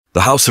The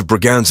House of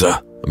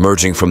Braganza,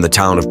 emerging from the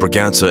town of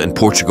Bragança in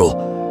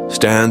Portugal,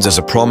 stands as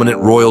a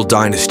prominent royal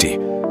dynasty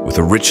with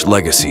a rich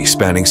legacy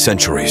spanning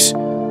centuries.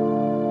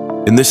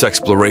 In this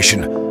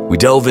exploration, we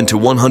delve into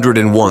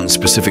 101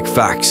 specific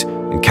facts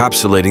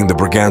encapsulating the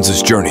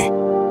Braganzas' journey,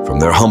 from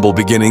their humble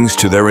beginnings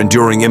to their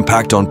enduring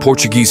impact on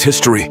Portuguese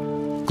history,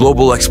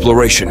 global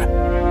exploration,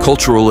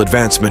 cultural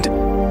advancement,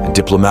 and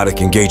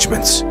diplomatic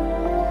engagements.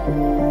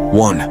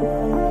 1.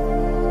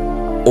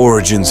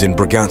 Origins in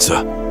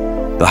Bragança.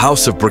 The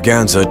House of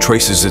Braganza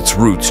traces its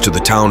roots to the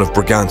town of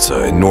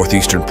Bragança in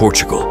northeastern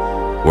Portugal,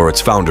 where its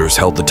founders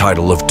held the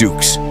title of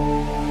dukes.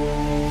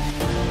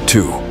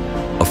 2.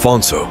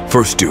 Afonso,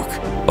 1st Duke.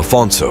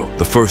 Afonso,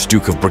 the 1st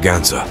Duke of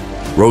Braganza,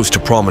 rose to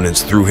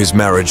prominence through his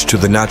marriage to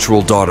the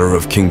natural daughter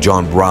of King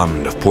John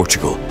Brahmin of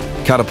Portugal,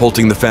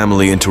 catapulting the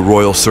family into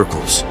royal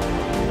circles.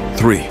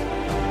 3.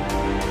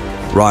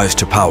 Rise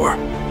to power.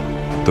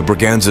 The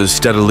Braganzas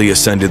steadily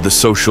ascended the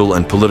social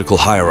and political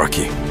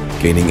hierarchy,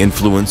 gaining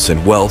influence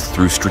and wealth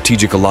through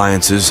strategic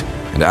alliances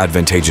and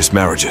advantageous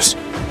marriages.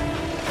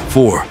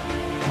 4.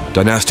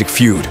 Dynastic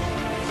feud.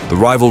 The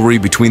rivalry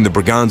between the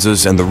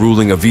Braganzas and the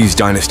ruling Aviz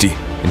dynasty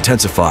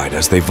intensified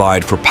as they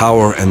vied for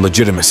power and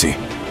legitimacy,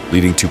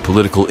 leading to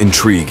political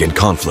intrigue and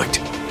conflict.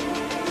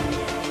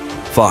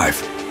 5.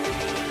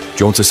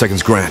 João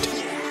II's grant.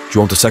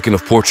 João II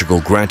of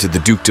Portugal granted the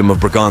dukedom of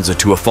Braganza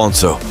to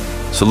Afonso,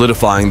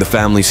 solidifying the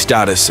family's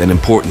status and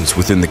importance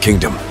within the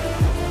kingdom.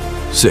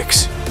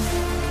 6.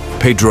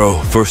 Pedro,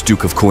 1st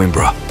Duke of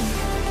Coimbra.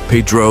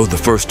 Pedro, the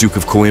 1st Duke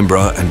of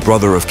Coimbra and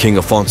brother of King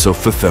Afonso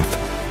V,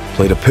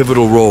 played a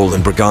pivotal role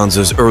in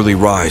Braganza's early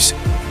rise,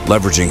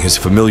 leveraging his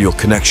familial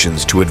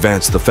connections to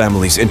advance the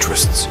family's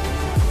interests.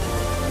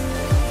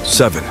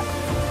 7.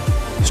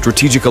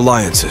 Strategic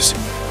alliances.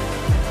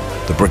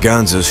 The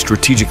Braganzas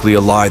strategically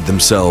allied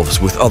themselves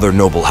with other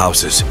noble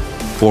houses,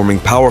 forming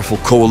powerful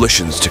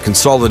coalitions to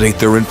consolidate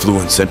their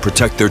influence and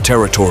protect their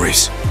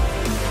territories.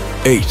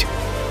 8.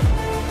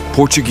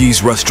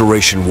 Portuguese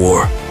Restoration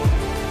War.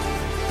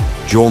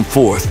 João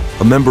IV,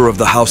 a member of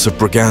the House of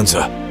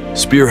Braganza,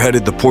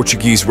 spearheaded the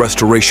Portuguese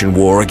Restoration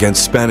War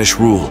against Spanish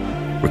rule,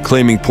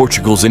 reclaiming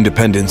Portugal's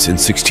independence in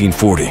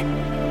 1640.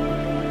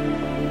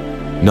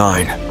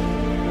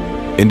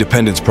 9.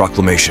 Independence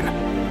Proclamation.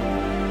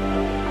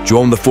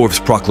 João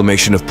IV's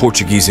proclamation of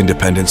Portuguese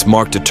independence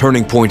marked a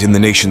turning point in the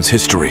nation's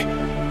history,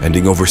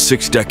 ending over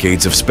 6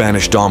 decades of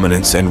Spanish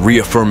dominance and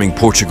reaffirming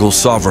Portugal's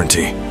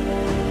sovereignty.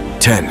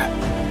 10.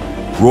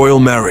 Royal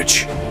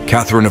marriage.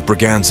 Catherine of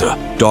Braganza,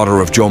 daughter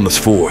of João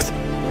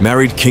IV,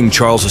 married King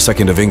Charles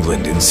II of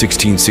England in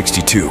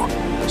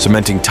 1662,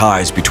 cementing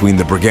ties between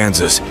the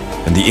Braganzas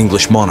and the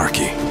English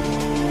monarchy.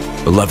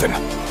 11.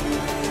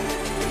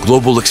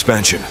 Global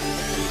expansion.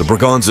 The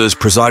Braganzas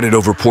presided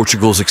over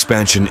Portugal's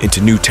expansion into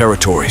new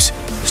territories,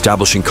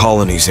 establishing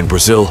colonies in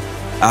Brazil,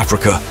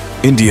 Africa,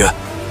 India,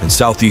 and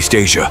Southeast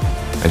Asia,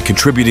 and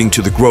contributing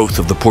to the growth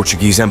of the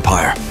Portuguese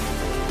Empire.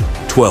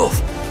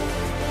 12.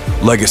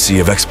 Legacy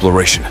of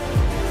exploration.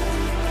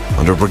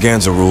 Under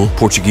Braganza rule,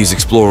 Portuguese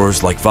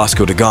explorers like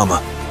Vasco da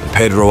Gama and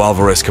Pedro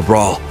Álvares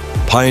Cabral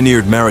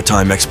pioneered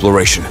maritime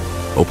exploration,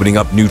 opening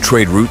up new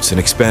trade routes and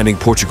expanding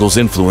Portugal's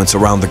influence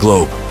around the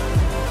globe.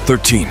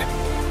 13.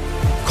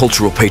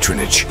 Cultural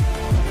patronage.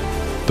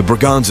 The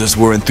Braganzas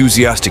were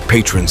enthusiastic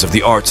patrons of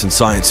the arts and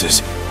sciences,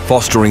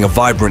 fostering a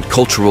vibrant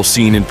cultural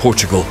scene in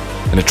Portugal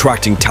and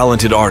attracting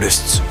talented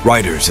artists,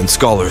 writers, and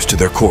scholars to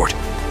their court.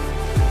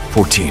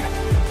 14.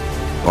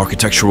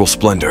 Architectural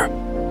splendor.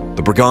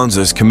 The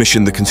Braganzas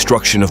commissioned the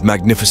construction of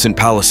magnificent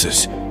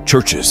palaces,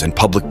 churches, and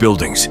public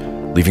buildings,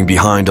 leaving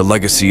behind a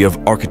legacy of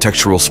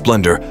architectural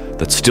splendor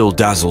that still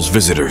dazzles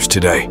visitors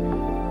today.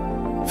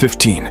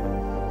 15.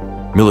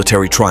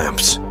 Military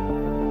triumphs.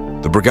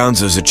 The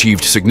Braganzas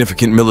achieved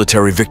significant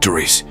military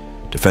victories,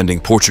 defending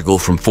Portugal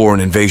from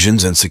foreign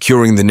invasions and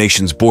securing the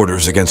nation's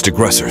borders against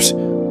aggressors.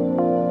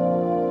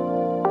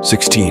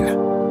 16.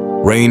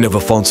 Reign of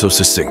Afonso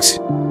VI.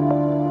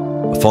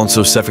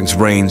 Afonso VI's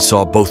reign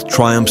saw both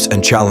triumphs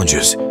and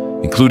challenges,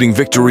 including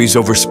victories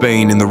over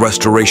Spain in the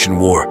Restoration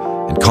War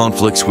and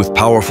conflicts with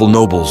powerful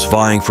nobles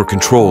vying for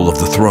control of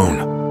the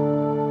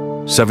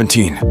throne.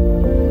 17.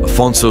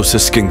 Afonso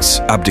VI's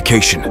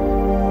abdication.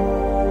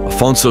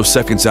 Afonso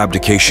VI's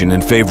abdication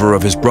in favor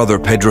of his brother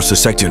Pedro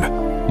II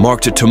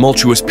marked a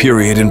tumultuous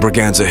period in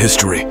Braganza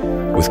history,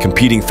 with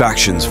competing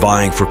factions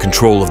vying for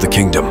control of the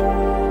kingdom.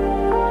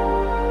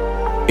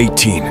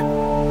 18.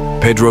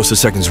 Pedro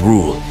II's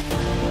rule.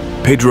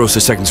 Pedro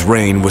II's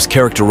reign was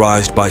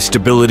characterized by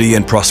stability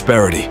and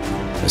prosperity,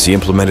 as he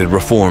implemented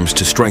reforms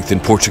to strengthen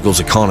Portugal's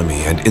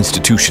economy and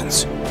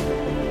institutions.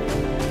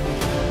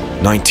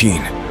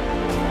 19.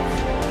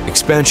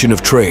 Expansion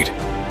of trade.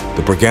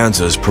 The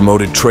Braganzas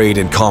promoted trade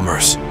and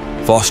commerce,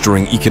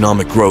 fostering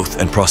economic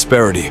growth and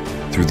prosperity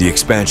through the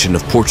expansion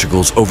of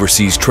Portugal's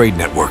overseas trade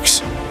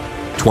networks.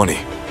 20.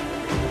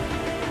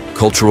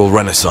 Cultural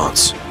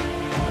Renaissance.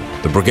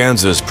 The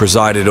Braganzas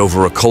presided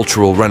over a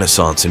cultural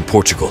renaissance in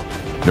Portugal,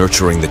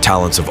 nurturing the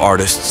talents of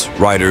artists,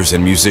 writers,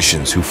 and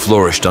musicians who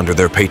flourished under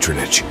their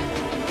patronage.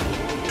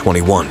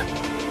 21.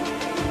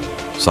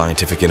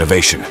 Scientific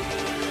innovation.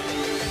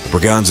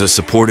 Braganza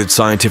supported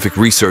scientific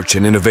research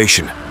and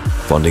innovation,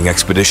 funding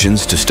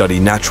expeditions to study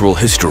natural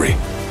history,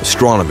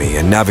 astronomy,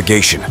 and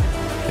navigation,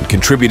 and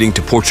contributing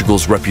to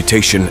Portugal's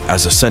reputation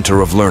as a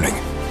center of learning.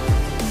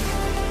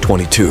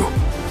 22.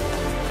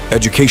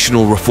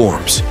 Educational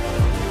reforms.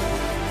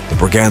 The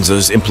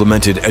Braganzas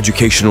implemented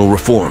educational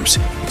reforms,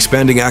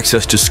 expanding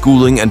access to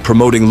schooling and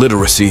promoting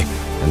literacy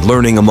and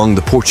learning among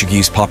the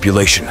Portuguese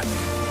population.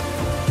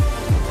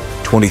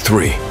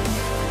 23.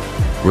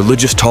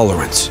 Religious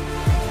tolerance.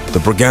 The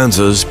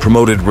Braganzas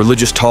promoted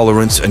religious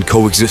tolerance and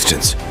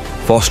coexistence,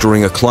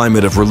 fostering a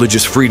climate of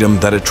religious freedom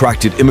that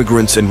attracted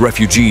immigrants and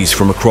refugees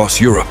from across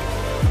Europe.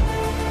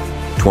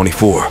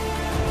 24.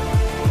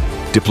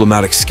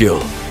 Diplomatic skill.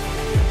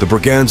 The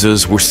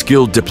Braganzas were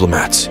skilled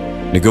diplomats,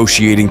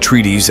 negotiating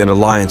treaties and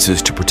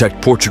alliances to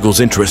protect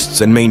Portugal's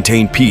interests and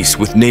maintain peace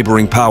with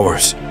neighboring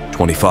powers.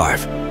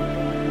 25.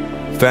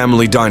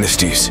 Family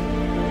dynasties.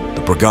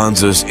 The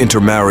Braganzas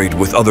intermarried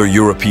with other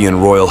European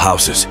royal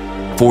houses,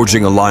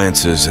 forging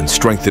alliances and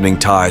strengthening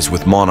ties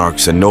with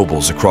monarchs and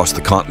nobles across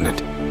the continent.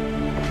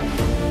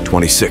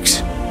 26.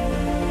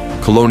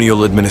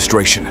 Colonial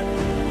administration.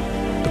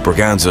 The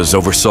Braganzas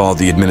oversaw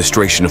the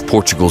administration of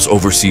Portugal's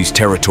overseas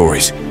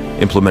territories,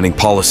 implementing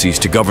policies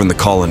to govern the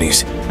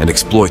colonies and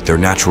exploit their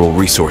natural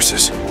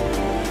resources.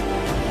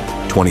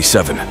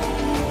 27.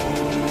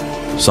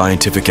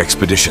 Scientific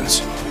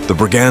expeditions. The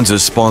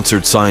Braganzas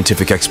sponsored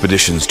scientific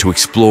expeditions to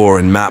explore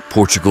and map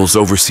Portugal's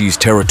overseas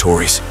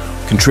territories,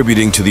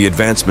 contributing to the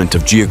advancement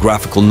of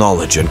geographical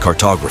knowledge and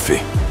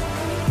cartography.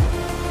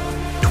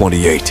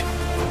 28.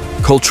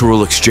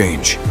 Cultural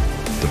exchange.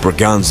 The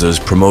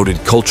Braganzas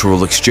promoted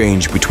cultural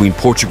exchange between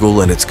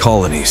Portugal and its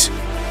colonies,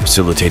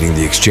 facilitating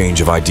the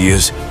exchange of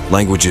ideas,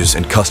 languages,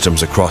 and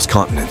customs across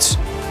continents.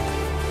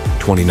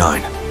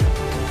 29.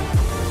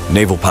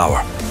 Naval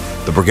power.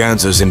 The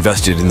Braganzas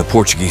invested in the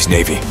Portuguese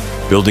Navy,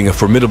 building a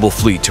formidable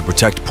fleet to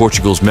protect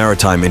Portugal's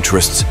maritime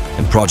interests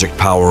and project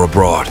power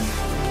abroad.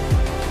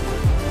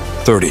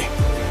 30.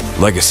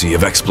 Legacy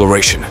of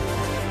exploration.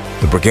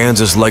 The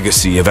Braganzas'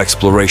 legacy of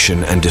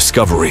exploration and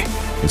discovery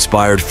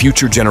inspired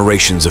future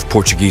generations of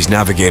Portuguese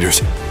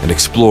navigators and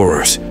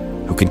explorers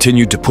who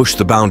continued to push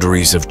the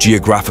boundaries of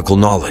geographical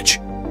knowledge.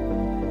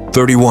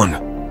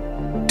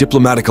 31.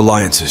 Diplomatic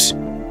alliances.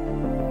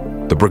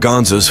 The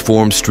Braganzas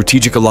formed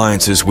strategic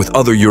alliances with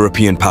other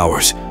European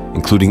powers,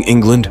 including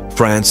England,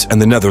 France, and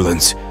the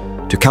Netherlands,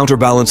 to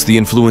counterbalance the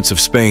influence of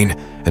Spain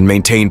and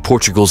maintain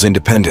Portugal's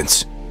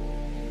independence.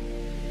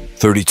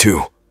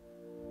 32.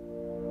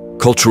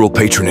 Cultural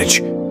patronage.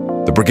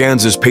 The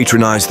Braganzas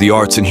patronized the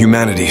arts and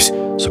humanities,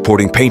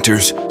 supporting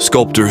painters,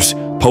 sculptors,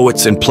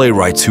 poets, and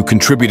playwrights who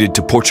contributed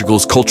to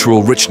Portugal's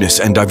cultural richness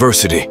and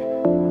diversity.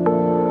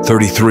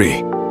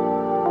 33.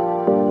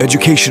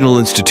 Educational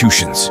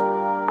institutions.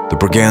 The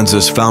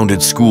Braganzas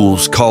founded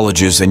schools,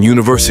 colleges, and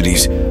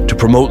universities to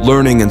promote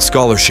learning and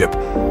scholarship,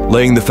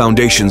 laying the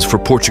foundations for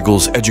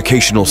Portugal's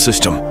educational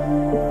system.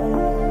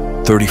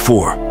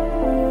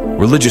 34.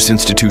 Religious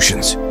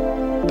institutions.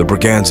 The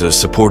Braganzas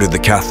supported the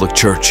Catholic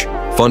Church,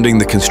 funding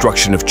the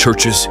construction of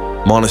churches,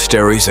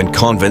 monasteries, and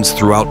convents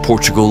throughout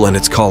Portugal and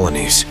its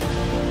colonies.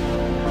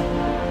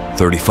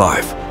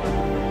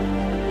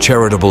 35.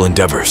 Charitable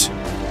endeavors.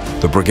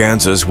 The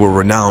Braganzas were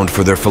renowned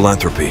for their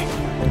philanthropy,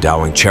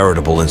 endowing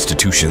charitable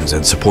institutions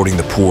and supporting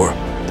the poor,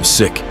 the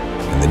sick,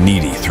 and the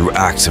needy through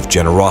acts of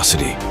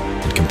generosity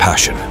and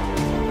compassion.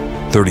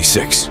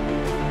 36.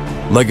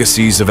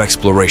 Legacies of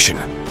exploration.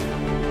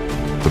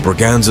 The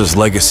Braganzas'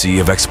 legacy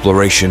of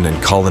exploration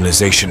and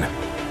colonization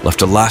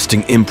left a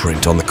lasting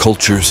imprint on the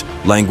cultures,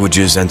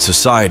 languages, and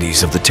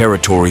societies of the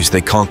territories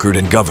they conquered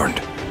and governed.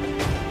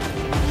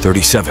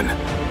 37.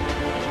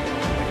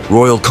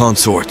 Royal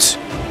consorts.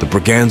 The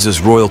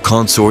Braganzas' royal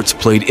consorts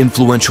played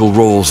influential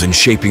roles in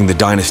shaping the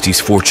dynasty's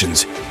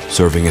fortunes,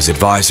 serving as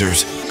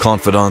advisors,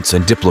 confidants,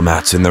 and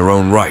diplomats in their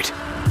own right.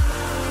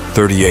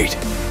 38.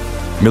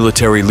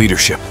 Military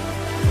leadership.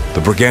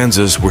 The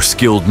Braganzas were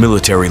skilled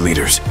military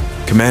leaders,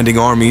 commanding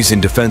armies in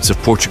defense of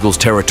Portugal's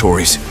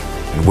territories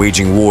and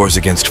waging wars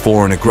against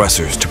foreign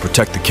aggressors to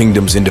protect the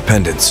kingdom's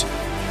independence.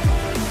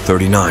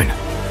 39.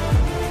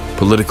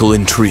 Political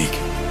intrigue.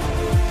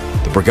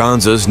 The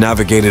Braganzas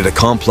navigated a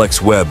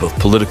complex web of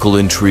political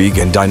intrigue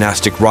and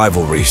dynastic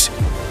rivalries,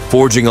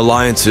 forging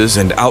alliances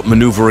and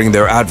outmaneuvering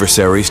their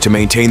adversaries to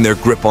maintain their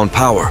grip on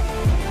power.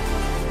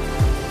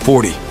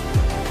 40.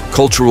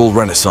 Cultural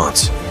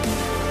renaissance.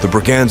 The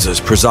Braganzas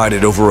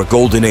presided over a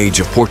golden age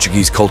of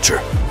Portuguese culture,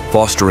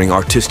 fostering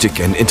artistic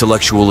and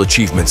intellectual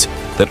achievements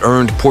that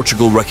earned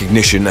Portugal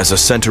recognition as a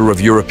center of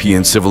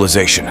European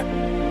civilization.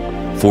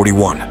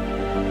 41.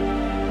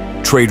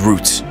 Trade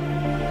routes.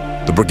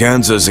 The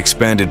Braganzas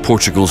expanded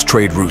Portugal's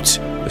trade routes,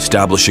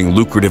 establishing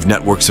lucrative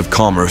networks of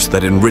commerce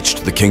that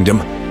enriched the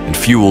kingdom and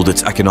fueled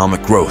its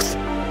economic growth.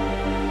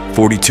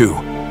 42.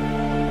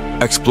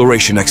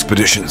 Exploration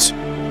expeditions.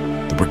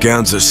 The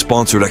Braganzas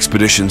sponsored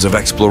expeditions of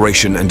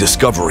exploration and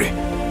discovery,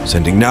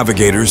 sending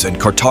navigators and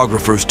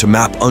cartographers to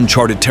map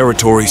uncharted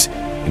territories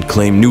and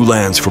claim new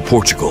lands for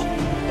Portugal.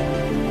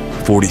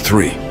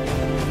 43.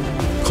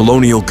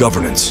 Colonial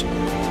governance.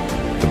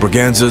 The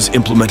Braganzas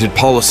implemented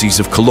policies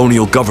of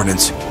colonial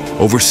governance,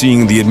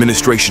 overseeing the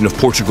administration of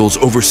Portugal's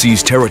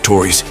overseas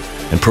territories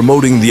and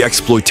promoting the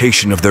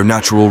exploitation of their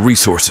natural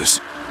resources.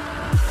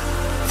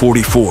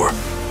 44.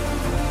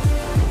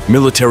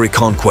 Military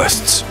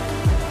conquests.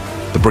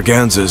 The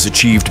Braganzas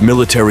achieved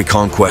military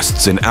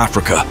conquests in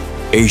Africa,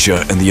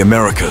 Asia, and the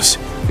Americas,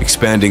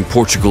 expanding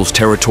Portugal's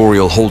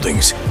territorial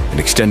holdings and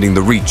extending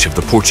the reach of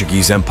the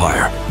Portuguese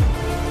Empire.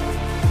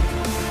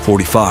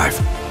 45.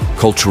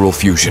 Cultural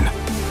fusion.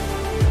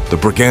 The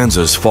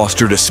Braganzas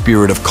fostered a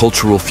spirit of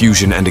cultural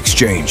fusion and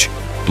exchange,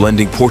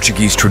 blending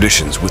Portuguese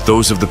traditions with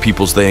those of the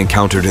peoples they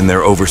encountered in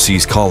their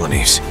overseas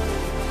colonies.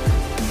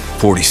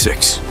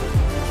 46.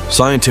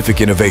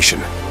 Scientific innovation.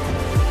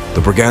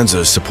 The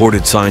Braganzas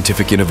supported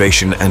scientific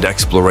innovation and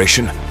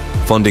exploration,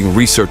 funding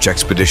research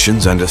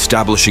expeditions and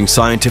establishing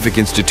scientific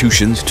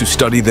institutions to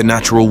study the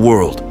natural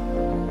world.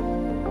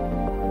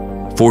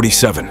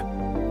 47.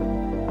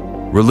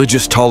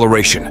 Religious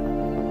toleration.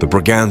 The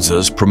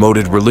Braganzas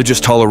promoted religious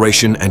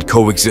toleration and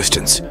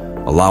coexistence,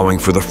 allowing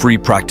for the free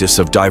practice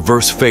of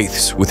diverse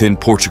faiths within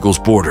Portugal's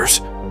borders.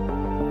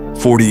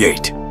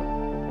 48.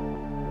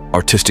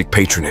 Artistic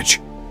patronage.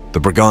 The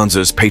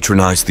Braganzas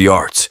patronized the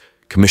arts,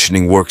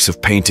 commissioning works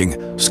of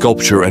painting,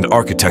 sculpture, and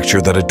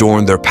architecture that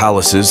adorned their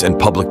palaces and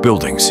public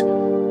buildings.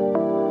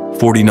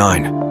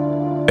 49.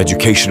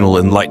 Educational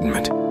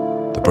enlightenment.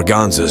 The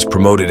Braganzas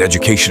promoted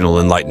educational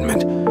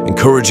enlightenment,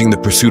 encouraging the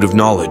pursuit of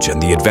knowledge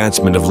and the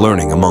advancement of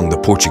learning among the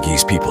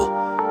Portuguese people.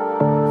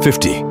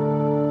 50.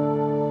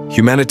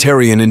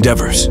 Humanitarian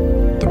endeavors.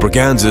 The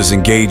Braganzas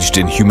engaged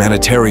in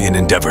humanitarian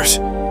endeavors,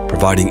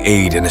 providing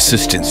aid and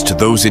assistance to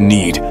those in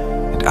need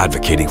and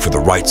advocating for the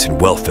rights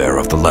and welfare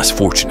of the less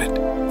fortunate.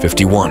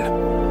 51.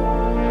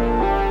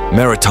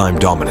 Maritime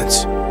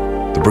dominance.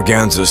 The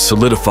Braganzas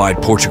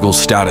solidified Portugal's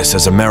status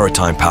as a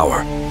maritime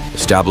power,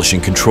 establishing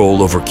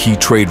control over key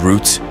trade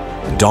routes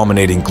and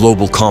dominating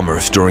global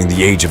commerce during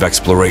the Age of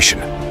Exploration.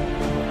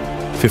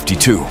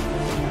 52.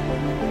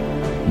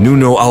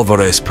 Nuno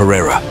Álvares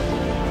Pereira.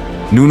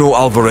 Nuno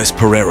Álvares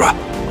Pereira,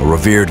 a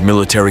revered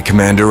military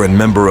commander and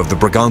member of the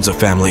Braganza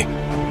family,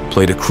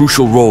 played a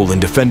crucial role in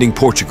defending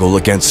Portugal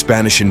against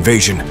Spanish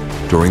invasion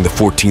during the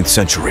 14th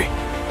century.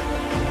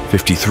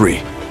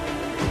 53.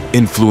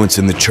 Influence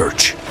in the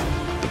Church.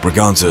 The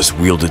Braganzas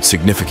wielded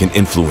significant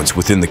influence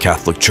within the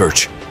Catholic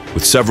Church,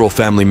 with several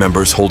family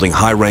members holding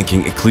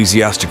high-ranking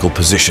ecclesiastical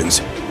positions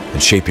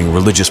and shaping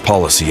religious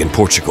policy in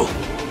Portugal.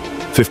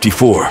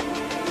 54.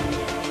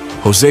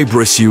 José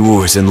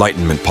Bragança's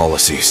Enlightenment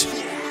policies.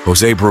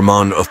 José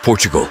Bramante of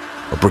Portugal,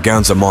 a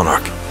Braganza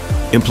monarch,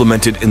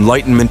 implemented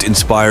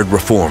Enlightenment-inspired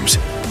reforms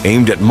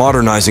aimed at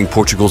modernizing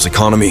Portugal's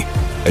economy,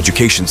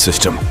 education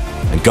system,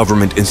 and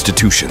government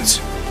institutions.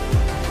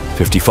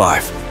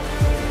 55.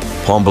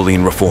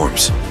 Pombaline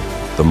reforms.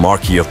 The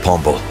Marquis of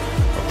Pombal,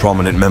 a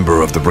prominent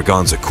member of the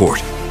Braganza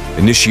court,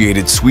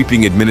 initiated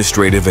sweeping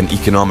administrative and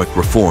economic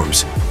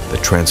reforms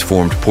that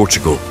transformed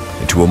Portugal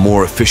into a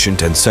more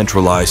efficient and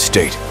centralized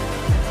state.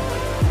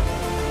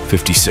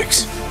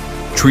 56.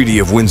 Treaty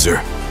of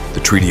Windsor. The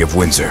Treaty of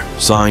Windsor,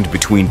 signed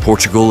between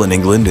Portugal and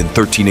England in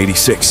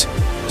 1386,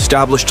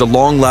 established a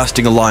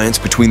long-lasting alliance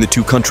between the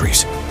two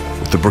countries,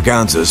 with the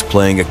Braganzas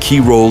playing a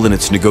key role in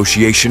its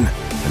negotiation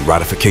and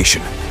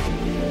ratification.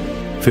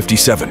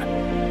 57.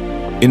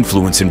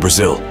 Influence in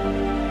Brazil.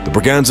 The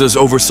Braganzas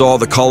oversaw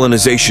the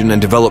colonization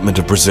and development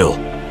of Brazil,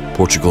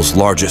 Portugal's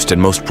largest and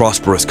most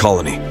prosperous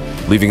colony,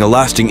 leaving a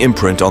lasting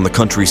imprint on the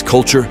country's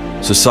culture,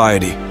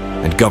 society,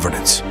 and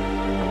governance.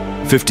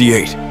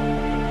 58.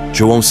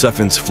 João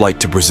VI's flight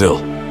to Brazil.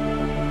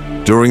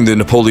 During the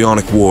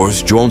Napoleonic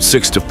Wars, João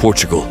VI of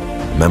Portugal,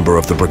 a member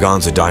of the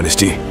Braganza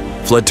dynasty,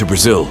 fled to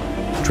Brazil,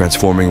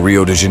 transforming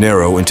Rio de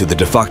Janeiro into the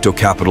de facto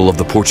capital of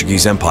the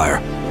Portuguese Empire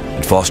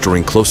and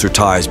fostering closer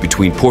ties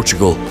between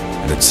Portugal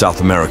and its South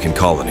American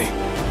colony.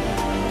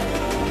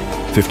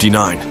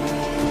 59.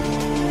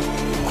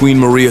 Queen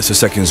Maria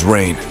II's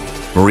reign.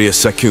 Maria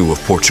II of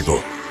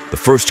Portugal, the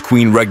first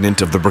queen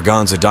regnant of the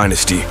Braganza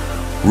dynasty,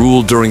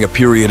 ruled during a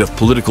period of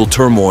political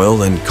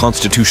turmoil and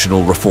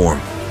constitutional reform,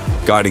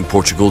 guiding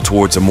Portugal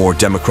towards a more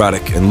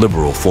democratic and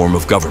liberal form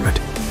of government.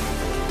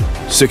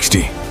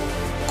 60.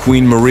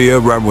 Queen Maria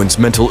Rainha's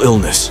mental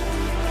illness.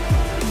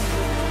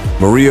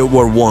 Maria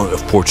Rainha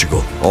of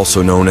Portugal,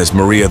 also known as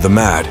Maria the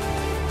Mad,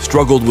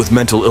 struggled with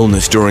mental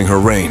illness during her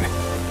reign,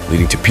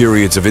 leading to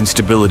periods of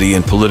instability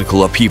and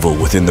political upheaval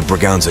within the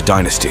Braganza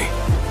dynasty.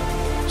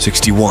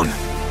 61.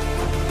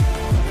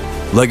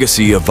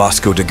 Legacy of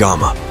Vasco da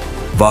Gama.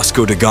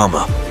 Vasco da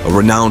Gama, a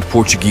renowned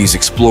Portuguese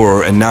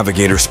explorer and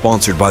navigator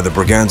sponsored by the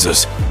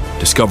Braganzas,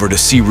 discovered a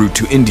sea route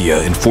to India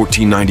in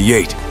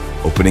 1498,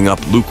 opening up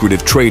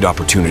lucrative trade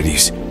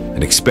opportunities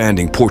and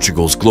expanding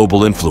Portugal's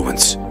global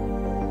influence.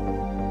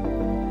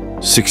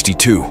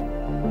 62.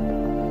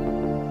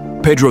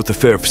 Pedro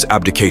V's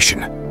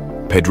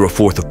abdication. Pedro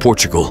IV of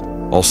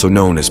Portugal, also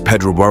known as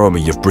Pedro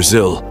Barome of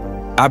Brazil,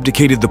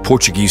 abdicated the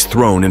Portuguese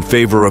throne in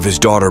favor of his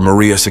daughter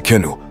Maria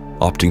II,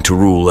 opting to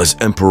rule as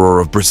Emperor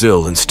of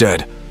Brazil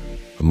instead,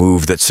 a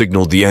move that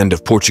signaled the end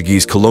of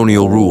Portuguese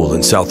colonial rule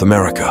in South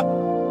America.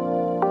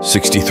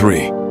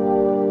 63.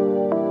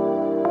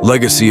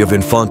 Legacy of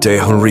Infante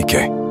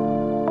Henrique.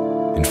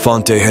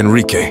 Infante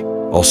Henrique,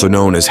 also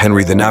known as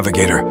Henry the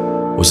Navigator,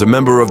 was a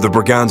member of the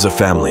Braganza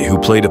family who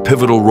played a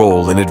pivotal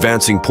role in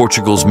advancing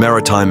Portugal's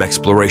maritime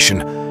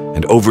exploration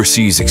and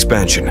overseas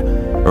expansion,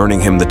 earning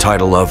him the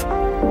title of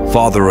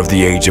Father of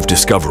the Age of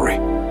Discovery.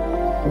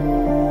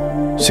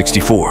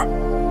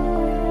 64.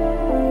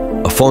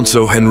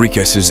 Afonso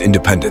Henriquez's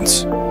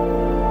independence.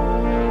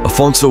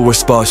 Afonso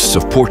Raspas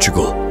of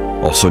Portugal,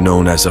 also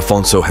known as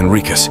Afonso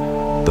Henriques,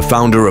 the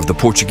founder of the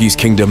Portuguese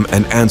kingdom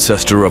and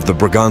ancestor of the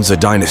Braganza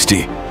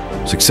dynasty,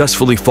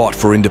 successfully fought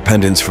for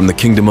independence from the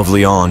Kingdom of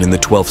Leon in the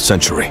 12th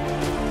century,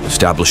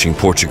 establishing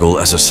Portugal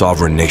as a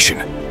sovereign nation.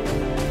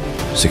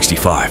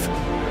 65.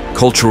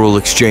 Cultural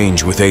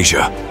exchange with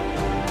Asia.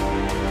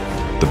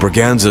 The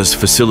Braganzas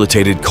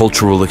facilitated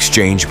cultural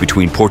exchange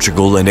between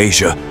Portugal and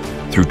Asia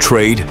through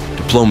trade,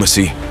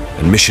 diplomacy,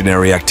 and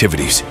missionary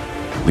activities,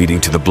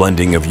 leading to the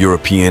blending of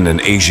European and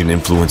Asian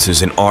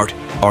influences in art,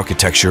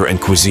 architecture,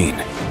 and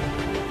cuisine.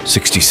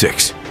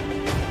 66.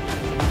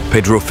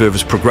 Pedro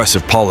V's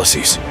progressive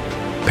policies.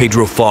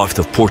 Pedro V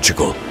of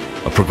Portugal,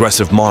 a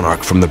progressive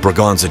monarch from the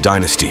Braganza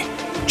dynasty,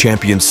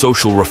 championed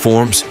social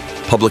reforms,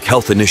 public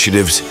health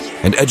initiatives,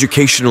 and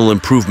educational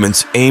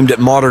improvements aimed at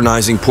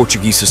modernizing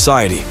Portuguese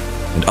society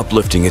and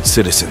uplifting its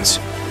citizens.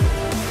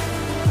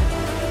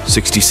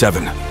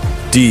 67.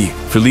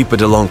 Filipa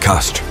de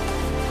Lancastre.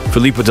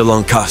 Filipa de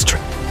Lancastre,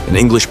 an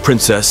English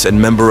princess and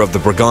member of the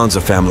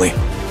Braganza family,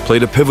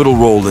 played a pivotal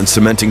role in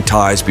cementing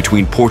ties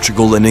between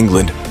Portugal and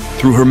England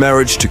through her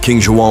marriage to King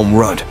João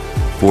Rudd,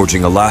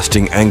 forging a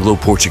lasting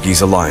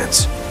Anglo-Portuguese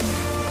alliance.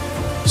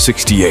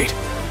 68.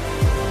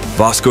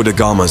 Vasco da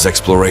Gama's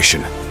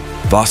exploration.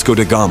 Vasco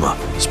da Gama,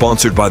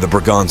 sponsored by the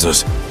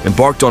Braganzas,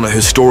 embarked on a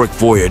historic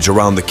voyage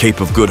around the Cape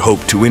of Good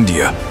Hope to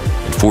India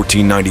in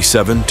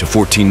 1497 to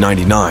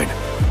 1499,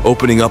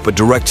 opening up a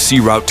direct sea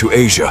route to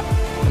Asia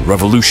and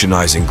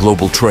revolutionizing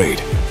global trade.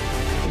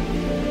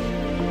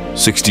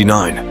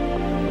 69.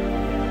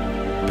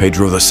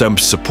 Pedro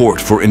VI's support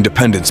for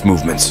independence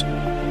movements.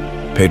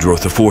 Pedro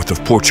IV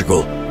of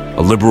Portugal,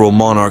 a liberal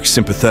monarch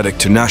sympathetic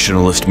to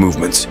nationalist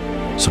movements,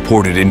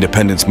 supported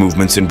independence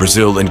movements in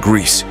Brazil and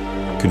Greece,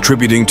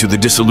 contributing to the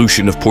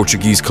dissolution of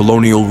Portuguese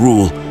colonial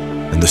rule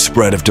and the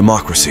spread of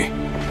democracy.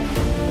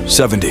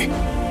 70.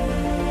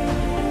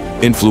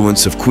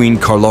 Influence of Queen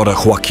Carlota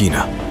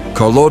Joaquina.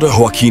 Carlota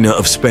Joaquina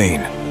of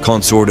Spain,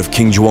 consort of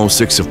King João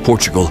VI of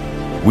Portugal,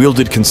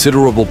 wielded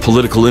considerable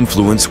political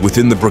influence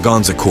within the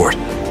Braganza court,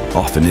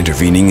 often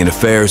intervening in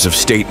affairs of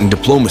state and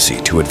diplomacy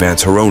to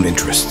advance her own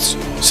interests.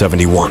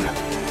 71.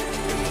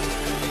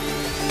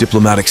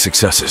 Diplomatic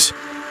successes.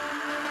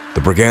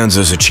 The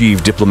Braganzas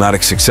achieved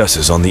diplomatic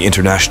successes on the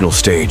international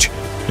stage,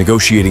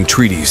 negotiating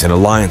treaties and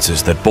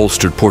alliances that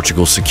bolstered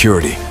Portugal's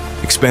security,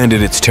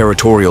 expanded its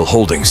territorial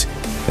holdings,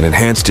 and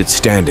enhanced its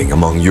standing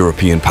among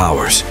European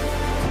powers.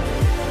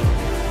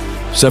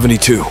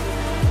 72.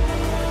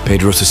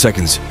 Pedro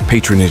II's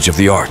patronage of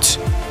the arts.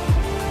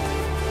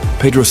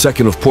 Pedro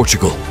II of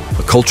Portugal,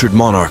 a cultured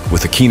monarch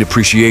with a keen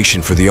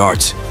appreciation for the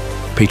arts,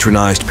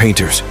 patronized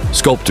painters,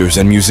 sculptors,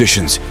 and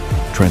musicians,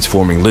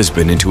 transforming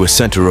Lisbon into a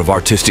center of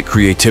artistic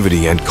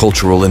creativity and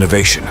cultural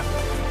innovation.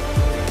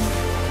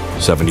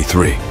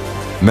 73.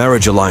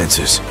 Marriage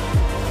alliances.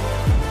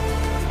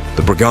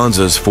 The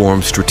Braganzas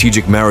formed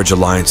strategic marriage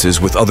alliances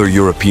with other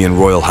European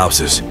royal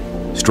houses,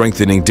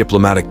 strengthening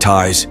diplomatic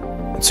ties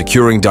and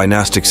securing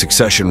dynastic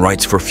succession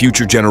rights for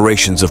future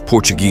generations of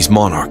Portuguese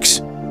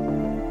monarchs.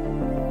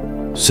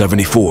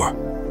 74.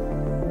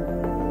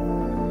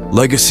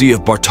 Legacy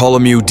of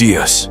Bartolomeu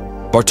Dias.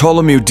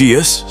 Bartolomeu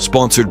Dias,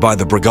 sponsored by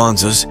the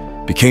Braganzas,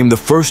 became the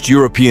first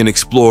European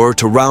explorer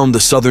to round the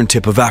southern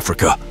tip of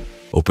Africa,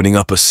 opening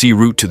up a sea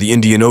route to the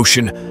Indian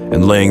Ocean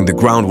and laying the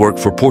groundwork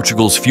for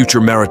Portugal's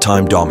future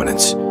maritime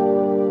dominance.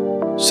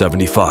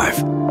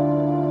 75.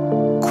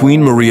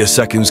 Queen Maria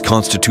II's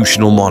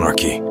constitutional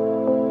monarchy.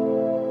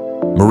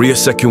 Maria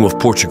II of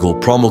Portugal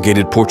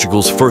promulgated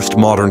Portugal's first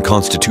modern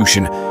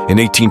constitution in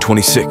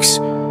 1826,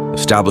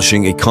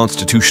 establishing a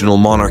constitutional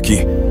monarchy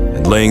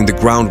and laying the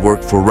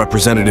groundwork for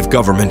representative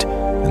government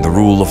and the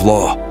rule of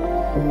law.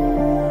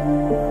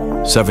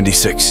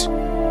 76.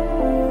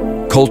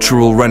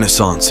 Cultural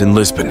Renaissance in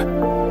Lisbon.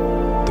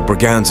 The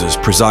Braganzas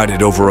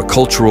presided over a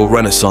cultural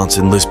renaissance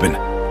in Lisbon,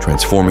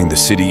 transforming the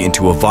city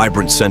into a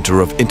vibrant center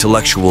of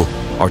intellectual,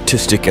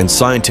 artistic, and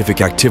scientific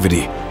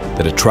activity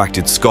that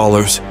attracted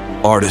scholars,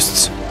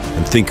 artists,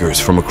 and thinkers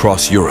from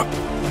across Europe.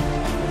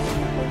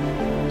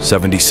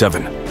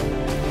 77.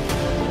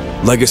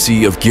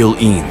 Legacy of Gil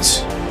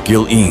Eanes.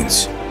 Gil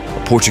Eanes,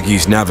 a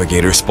Portuguese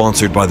navigator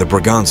sponsored by the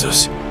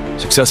Braganzas,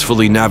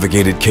 successfully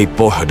navigated Cape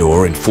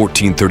Bojador in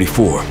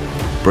 1434,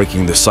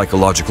 breaking the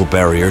psychological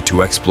barrier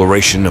to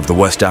exploration of the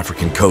West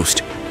African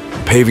coast,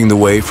 paving the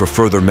way for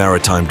further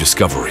maritime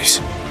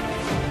discoveries.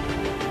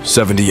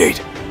 78.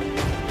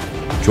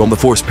 João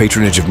IV's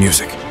patronage of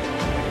music.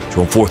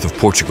 João IV of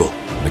Portugal,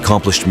 an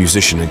accomplished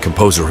musician and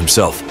composer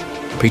himself,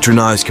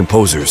 patronized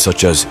composers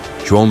such as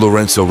João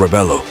Lourenço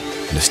Rebelo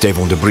and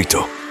Estevão de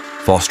Brito,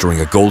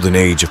 fostering a golden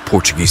age of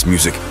Portuguese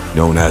music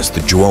known as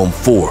the João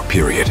IV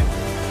period.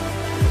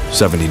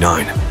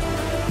 79.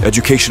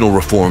 Educational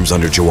reforms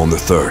under João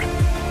III.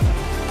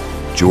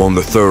 João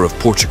III of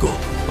Portugal,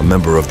 a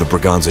member of the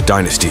Braganza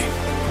dynasty,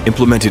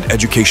 implemented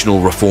educational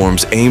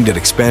reforms aimed at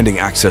expanding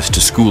access to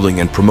schooling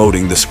and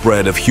promoting the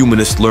spread of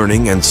humanist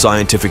learning and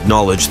scientific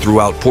knowledge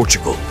throughout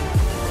Portugal.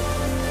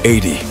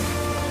 80.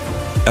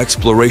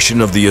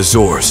 Exploration of the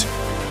Azores.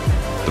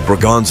 The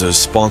Braganzas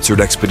sponsored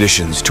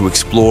expeditions to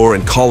explore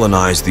and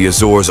colonize the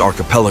Azores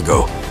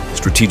archipelago,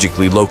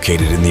 strategically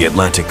located in the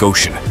Atlantic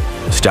Ocean,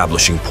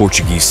 establishing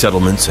Portuguese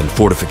settlements and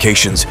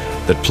fortifications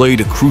that played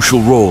a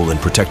crucial role in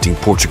protecting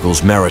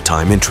Portugal's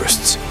maritime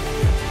interests.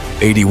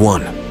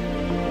 81.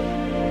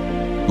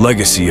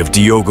 Legacy of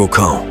Diogo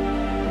Cão.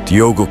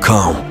 Diogo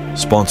Cão,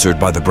 sponsored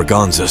by the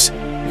Braganzas,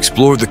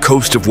 explored the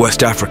coast of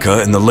West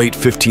Africa in the late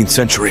 15th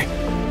century,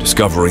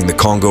 discovering the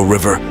Congo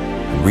River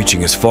and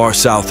reaching as far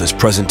south as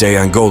present-day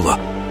Angola,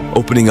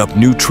 opening up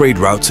new trade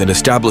routes and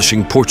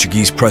establishing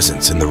Portuguese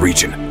presence in the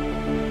region.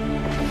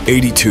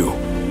 82.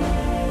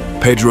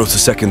 Pedro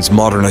II's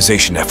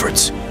modernization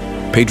efforts.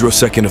 Pedro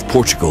II of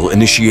Portugal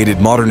initiated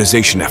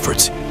modernization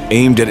efforts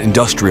aimed at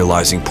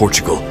industrializing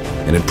Portugal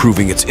and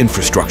improving its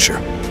infrastructure,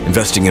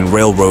 investing in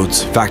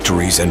railroads,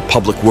 factories, and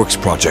public works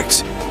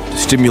projects to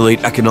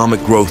stimulate economic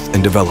growth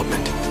and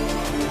development.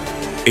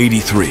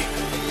 83.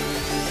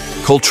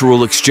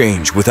 Cultural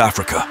exchange with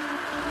Africa.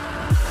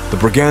 The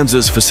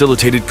Braganzas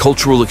facilitated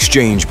cultural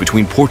exchange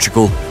between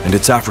Portugal and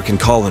its African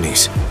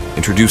colonies,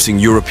 introducing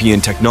European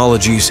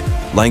technologies,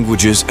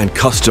 languages, and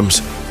customs,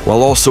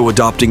 while also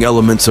adopting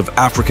elements of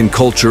African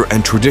culture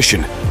and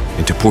tradition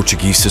into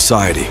Portuguese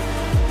society.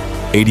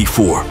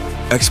 84.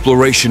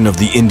 Exploration of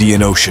the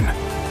Indian Ocean.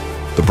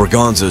 The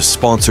Braganzas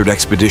sponsored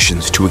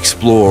expeditions to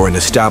explore and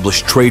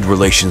establish trade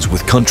relations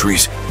with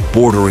countries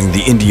bordering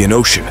the Indian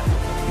Ocean,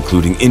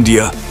 including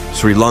India,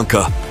 Sri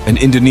Lanka, and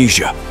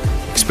Indonesia,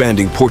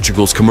 expanding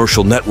Portugal's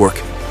commercial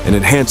network and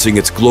enhancing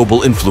its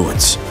global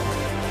influence.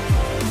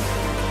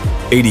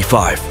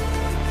 85.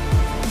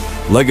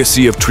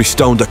 Legacy of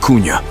Tristão da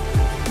Cunha.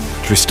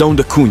 Tristão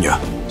da Cunha,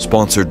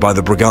 sponsored by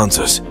the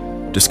Braganzas,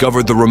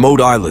 discovered the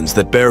remote islands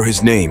that bear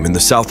his name in the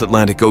South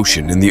Atlantic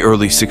Ocean in the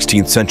early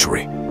 16th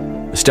century,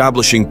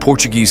 establishing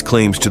Portuguese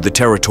claims to the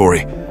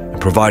territory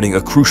and providing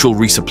a crucial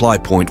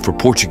resupply point for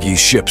Portuguese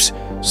ships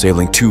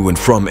sailing to and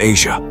from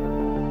Asia.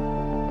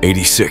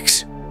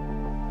 86.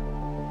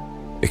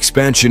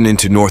 Expansion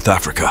into North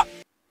Africa.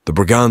 The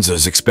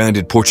Braganzas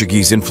expanded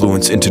Portuguese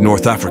influence into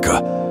North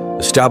Africa,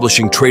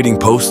 establishing trading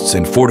posts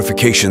and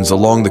fortifications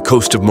along the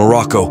coast of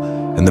Morocco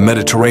and the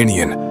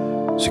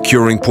Mediterranean,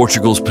 securing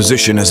Portugal's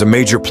position as a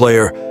major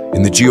player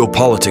in the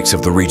geopolitics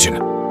of the region.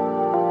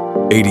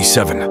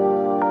 87.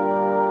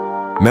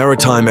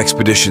 Maritime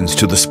expeditions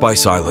to the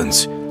Spice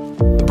Islands.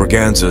 The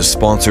Braganzas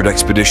sponsored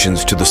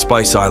expeditions to the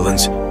Spice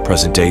Islands,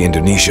 present-day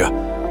Indonesia,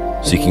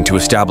 seeking to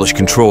establish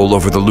control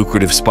over the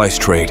lucrative spice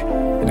trade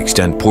and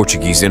extend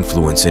Portuguese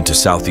influence into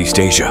Southeast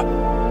Asia,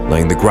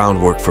 laying the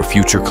groundwork for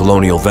future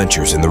colonial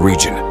ventures in the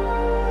region.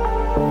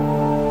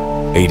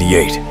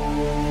 88.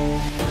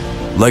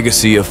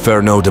 Legacy of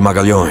Fernão de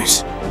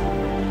Magalhães.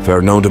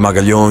 Fernão de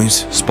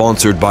Magalhães,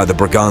 sponsored by the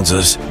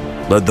Braganzas,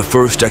 led the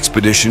first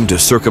expedition to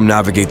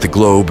circumnavigate the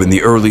globe in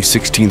the early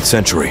 16th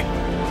century,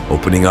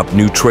 opening up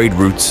new trade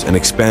routes and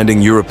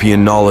expanding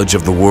European knowledge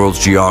of the world's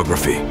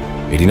geography.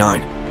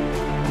 89.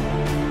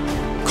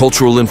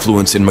 Cultural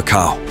influence in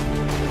Macau.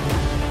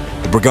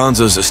 The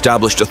Braganzas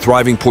established a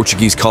thriving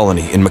Portuguese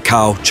colony in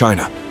Macau,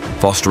 China,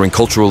 fostering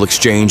cultural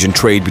exchange and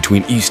trade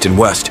between East and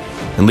West,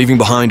 and leaving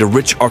behind a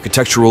rich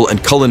architectural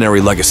and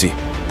culinary legacy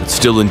that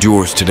still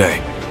endures today.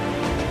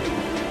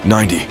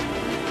 90.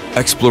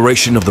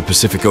 Exploration of the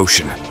Pacific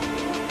Ocean.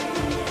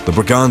 The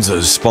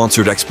Braganzas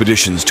sponsored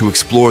expeditions to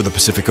explore the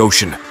Pacific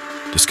Ocean,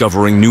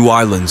 discovering new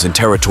islands and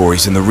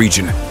territories in the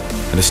region,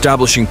 and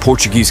establishing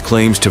Portuguese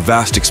claims to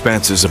vast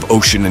expanses of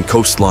ocean and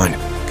coastline,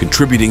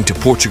 contributing to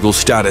Portugal's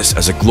status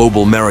as a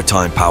global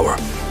maritime power.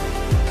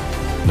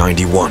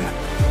 91.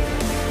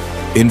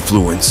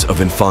 Influence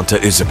of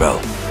Infanta Isabel.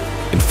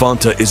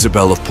 Infanta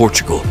Isabel of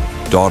Portugal,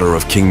 daughter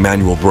of King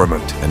Manuel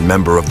Brabant and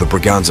member of the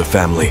Braganza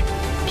family,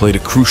 played a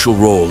crucial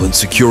role in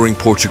securing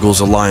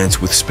Portugal's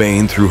alliance with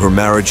Spain through her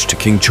marriage to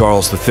King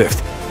Charles V,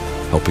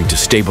 helping to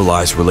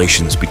stabilize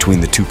relations between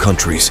the two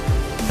countries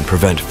and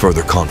prevent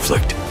further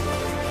conflict.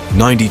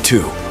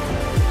 92.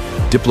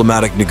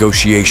 Diplomatic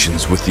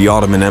negotiations with the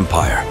Ottoman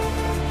Empire.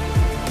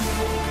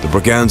 The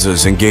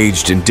Braganzas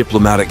engaged in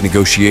diplomatic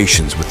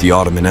negotiations with the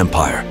Ottoman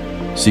Empire,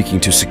 seeking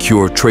to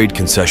secure trade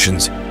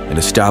concessions and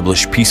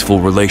establish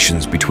peaceful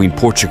relations between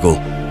Portugal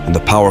and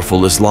the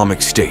powerful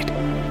Islamic State,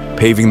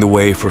 paving the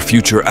way for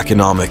future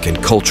economic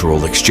and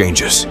cultural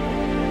exchanges.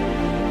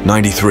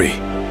 93.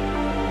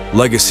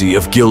 Legacy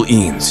of Gil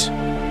Eanes.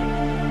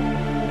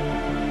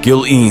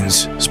 Gil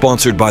Eanes,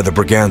 sponsored by the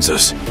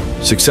Braganzas,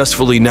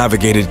 successfully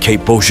navigated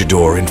Cape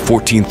Bojador in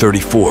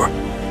 1434,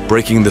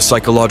 breaking the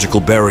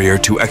psychological barrier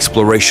to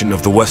exploration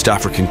of the West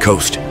African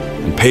coast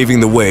and paving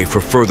the way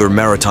for further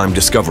maritime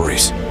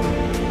discoveries.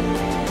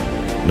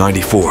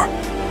 94.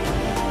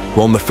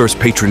 João I's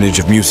patronage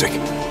of music.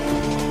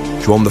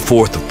 João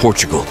IV of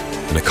Portugal,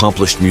 an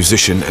accomplished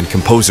musician and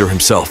composer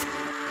himself,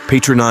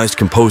 patronized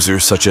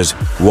composers such as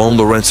João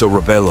Lourenço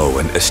Rebelo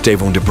and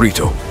Estevão de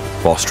Brito,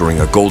 fostering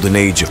a golden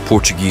age of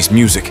Portuguese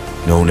music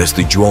known as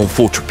the João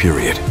IV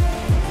period.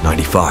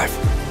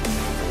 95.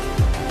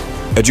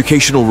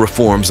 Educational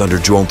reforms under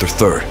João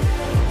III.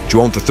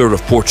 João III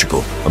of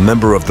Portugal, a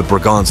member of the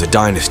Braganza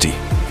dynasty,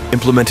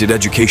 implemented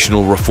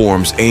educational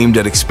reforms aimed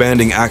at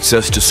expanding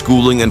access to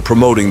schooling and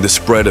promoting the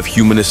spread of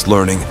humanist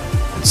learning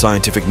and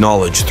scientific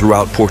knowledge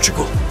throughout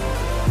Portugal.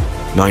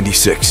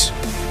 96.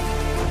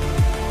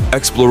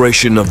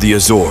 Exploration of the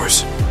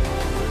Azores.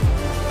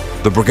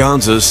 The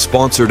Braganzas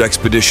sponsored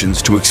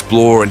expeditions to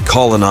explore and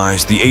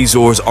colonize the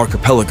Azores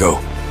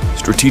archipelago,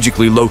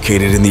 strategically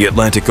located in the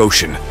Atlantic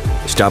Ocean,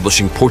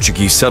 establishing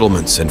Portuguese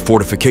settlements and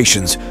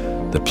fortifications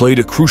that played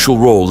a crucial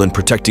role in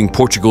protecting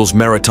Portugal's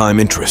maritime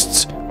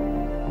interests.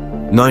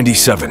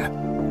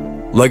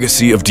 97.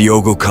 Legacy of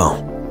Diogo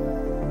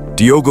Cão.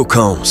 Diogo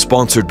Cão,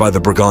 sponsored by the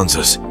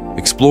Braganzas,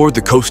 explored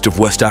the coast of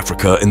West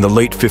Africa in the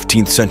late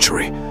 15th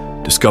century,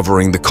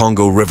 discovering the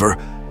Congo River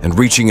and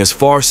reaching as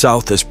far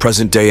south as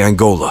present-day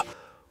Angola,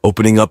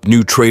 opening up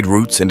new trade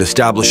routes and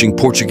establishing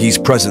Portuguese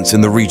presence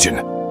in the region.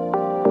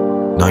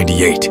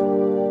 98.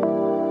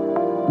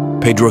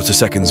 Pedro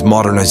II's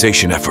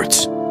modernization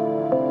efforts.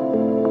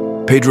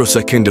 Pedro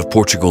II of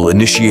Portugal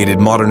initiated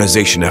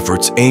modernization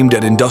efforts aimed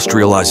at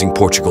industrializing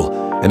Portugal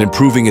and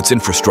improving its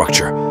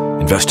infrastructure,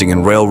 investing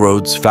in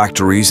railroads,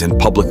 factories, and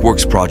public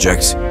works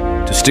projects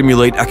to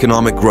stimulate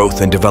economic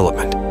growth and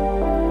development.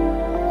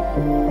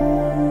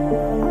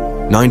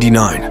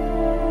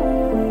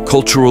 99.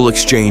 Cultural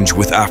exchange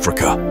with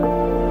Africa.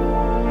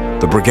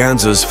 The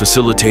Braganzas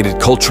facilitated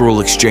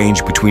cultural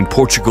exchange between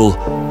Portugal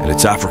and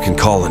its African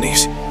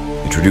colonies,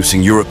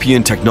 introducing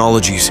European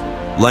technologies,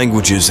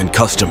 languages, and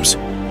customs,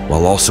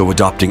 while also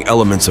adopting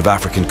elements of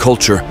African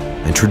culture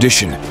and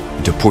tradition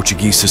into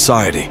Portuguese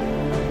society.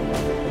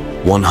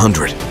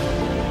 100.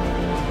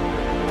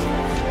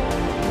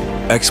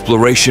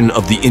 Exploration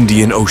of the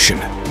Indian Ocean.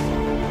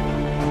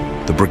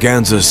 The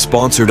Braganzas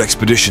sponsored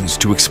expeditions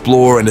to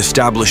explore and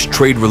establish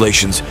trade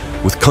relations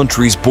with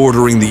countries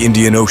bordering the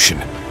Indian Ocean,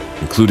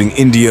 including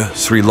India,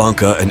 Sri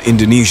Lanka, and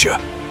Indonesia,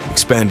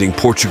 expanding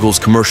Portugal's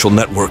commercial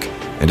network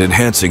and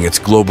enhancing its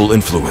global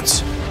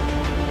influence.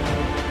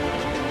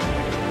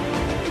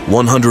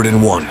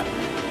 101.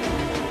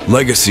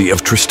 Legacy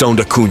of Tristão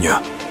da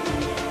Cunha.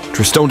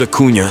 Tristão da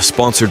Cunha,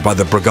 sponsored by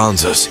the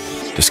Braganzas,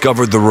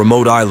 discovered the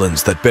remote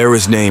islands that bear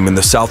his name in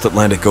the South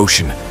Atlantic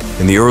Ocean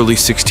in the early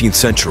 16th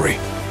century,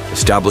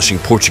 establishing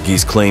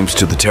Portuguese claims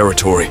to the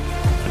territory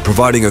and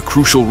providing a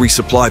crucial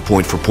resupply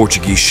point for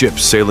Portuguese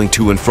ships sailing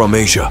to and from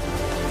Asia.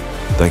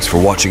 Thanks for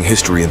watching,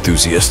 history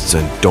enthusiasts,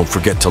 and don't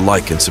forget to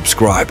like and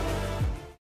subscribe.